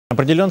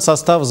Определен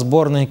состав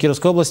сборной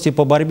Кировской области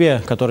по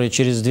борьбе, которой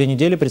через 2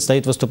 недели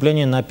предстоит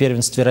выступление на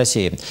Первенстве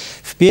России.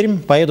 В Пермь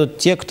поедут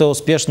те, кто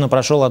успешно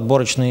прошел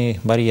отборочный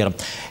барьер.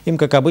 Им,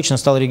 как обычно,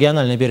 стало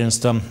региональное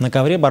первенство. На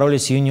ковре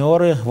боролись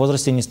юниоры в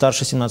возрасте не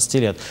старше 17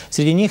 лет.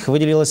 Среди них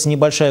выделилась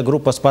небольшая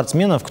группа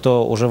спортсменов,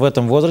 кто уже в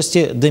этом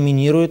возрасте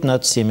доминирует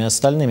над всеми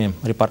остальными.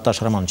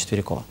 Репортаж Романа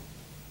Четверякова.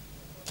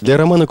 Для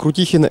Романа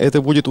Крутихина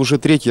это будет уже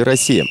 3-я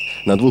Россия.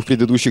 На 2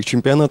 предыдущих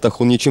чемпионатах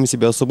он ничем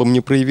себя особым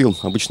не проявил.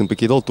 Обычно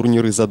покидал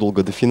турниры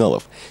задолго до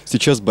финалов.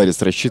 Сейчас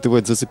борец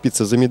рассчитывает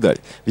зацепиться за медаль.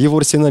 В его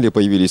арсенале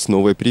появились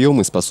новые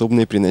приемы,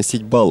 способные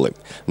приносить баллы.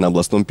 На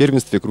областном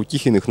первенстве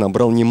Крутихин их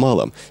набрал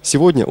немало.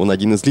 Сегодня он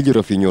один из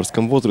лидеров в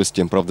юниорском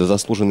возрасте. Правда,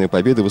 заслуженные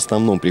победы в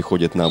основном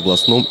приходят на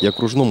областном и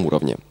окружном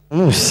уровне.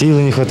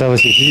 Силы не хватало,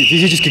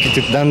 физических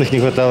каких-то данных не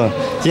хватало,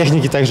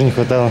 техники также не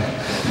хватало.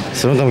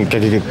 Все равно, там,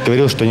 как я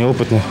говорил, что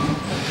неопытный.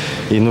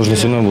 И нужно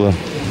все равно было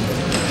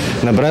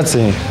набраться,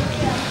 и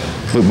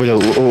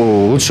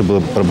лучше было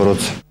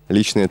пробороться.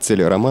 Личная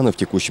цель Романа в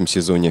текущем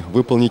сезоне –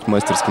 выполнить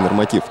мастерский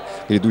норматив.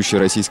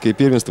 Грядущее российское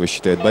первенство,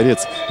 считает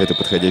борец, это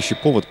подходящий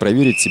повод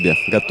проверить себя,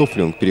 готов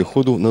ли он к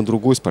переходу на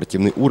другой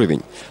спортивный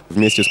уровень.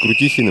 Вместе с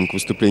Крутихиным к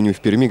выступлению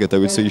в Перми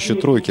готовятся еще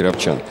 3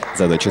 кировчан.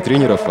 Задача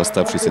тренеров в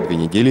оставшиеся 2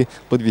 недели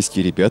 –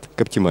 подвести ребят к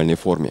оптимальной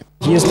форме.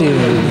 Если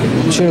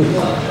человек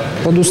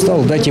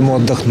подустал, дать ему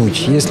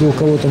отдохнуть. Если у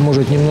кого-то,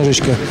 может,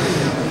 немножечко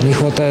не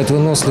хватает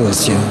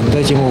выносливости,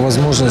 дать ему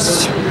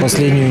возможность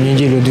последнюю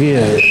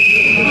неделю-2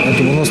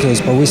 эту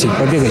выносливость повысить,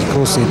 побегать,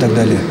 кроссы и так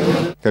далее.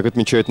 Как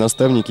отмечают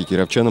наставники,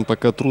 кировчанам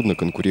пока трудно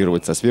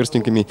конкурировать со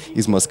сверстниками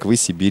из Москвы,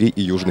 Сибири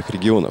и южных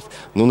регионов.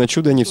 Но на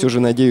чудо они все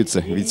же надеются,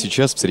 ведь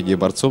сейчас в среде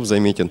борцов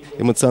заметен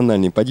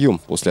эмоциональный подъем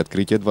после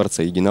открытия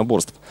Дворца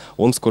единоборств.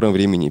 Он в скором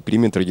времени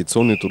примет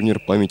традиционный турнир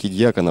памяти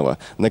Дьяконова,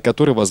 на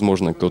который,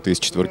 возможно, кто-то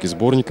из 4-ки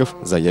сборников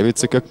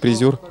заявится как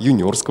призер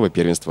юниорского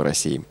первенства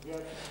России.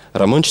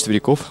 Роман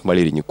Четверяков,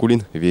 Валерий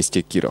Никулин,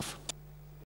 Вести, Киров.